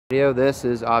This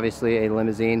is obviously a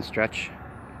limousine stretch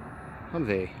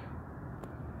Humvee,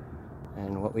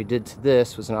 and what we did to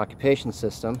this was an occupation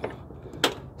system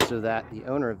so that the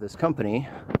owner of this company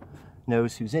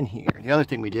knows who's in here. The other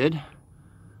thing we did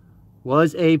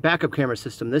was a backup camera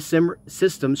system. This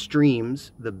system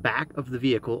streams the back of the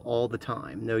vehicle all the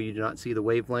time. No, you do not see the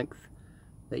wavelength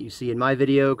that you see in my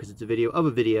video because it's a video of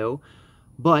a video,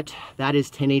 but that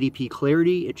is 1080p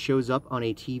clarity. It shows up on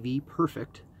a TV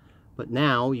perfect. But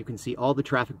now you can see all the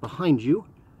traffic behind you.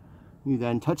 You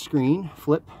then touch screen,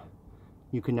 flip.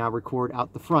 You can now record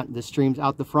out the front. This streams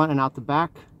out the front and out the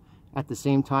back at the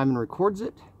same time and records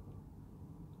it.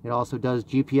 It also does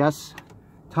GPS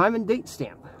time and date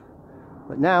stamp.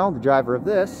 But now the driver of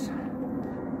this,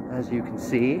 as you can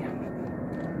see,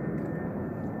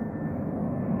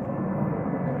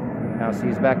 now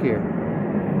sees back here.